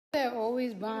They're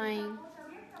always buying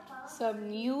some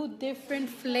new different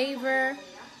flavor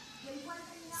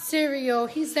cereal.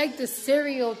 He's like the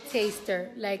cereal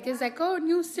taster. Like, it's like, oh,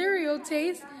 new cereal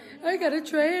taste. I gotta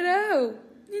try it out.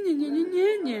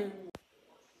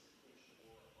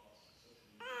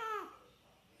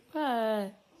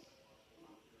 What?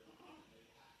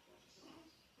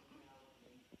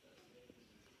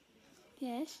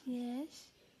 Yes, yes,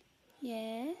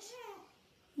 yes,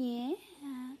 yeah.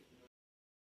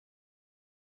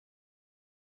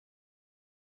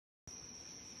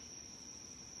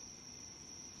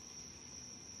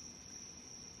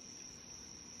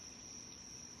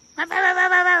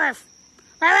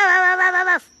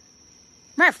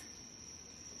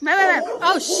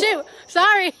 Oh shoot!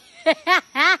 Sorry.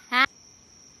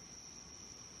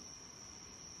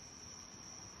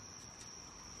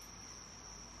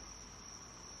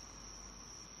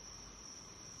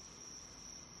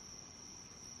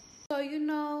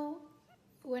 So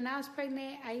when I was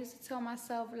pregnant, I used to tell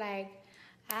myself like,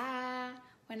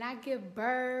 when I give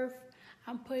birth,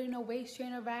 I'm putting a waist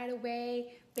trainer right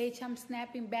away. Bitch, I'm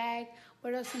snapping back.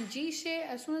 But on some G shit,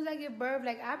 as soon as I give birth,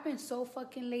 like I've been so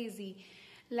fucking lazy.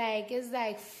 Like it's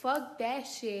like fuck that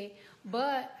shit.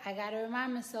 But I gotta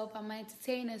remind myself I'm an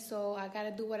entertainer, so I gotta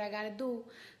do what I gotta do.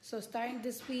 So starting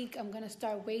this week, I'm gonna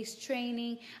start waist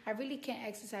training. I really can't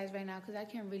exercise right now because I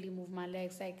can't really move my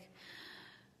legs like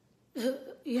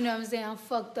you know what I'm saying? I'm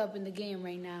fucked up in the game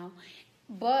right now.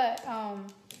 But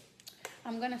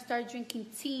I'm gonna start drinking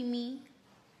teamy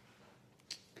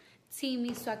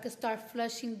so I can start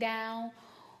flushing down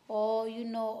all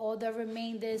the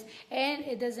remainders, and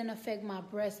it doesn't affect my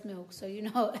breast milk. So you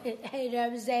know what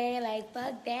I'm saying? Like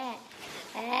fuck that.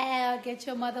 Get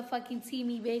your motherfucking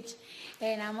teamy, bitch.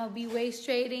 And I'm gonna be waist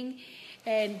trading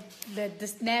and let the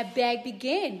snap bag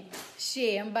begin.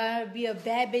 Shit, I'm about to be a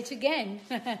bad bitch again.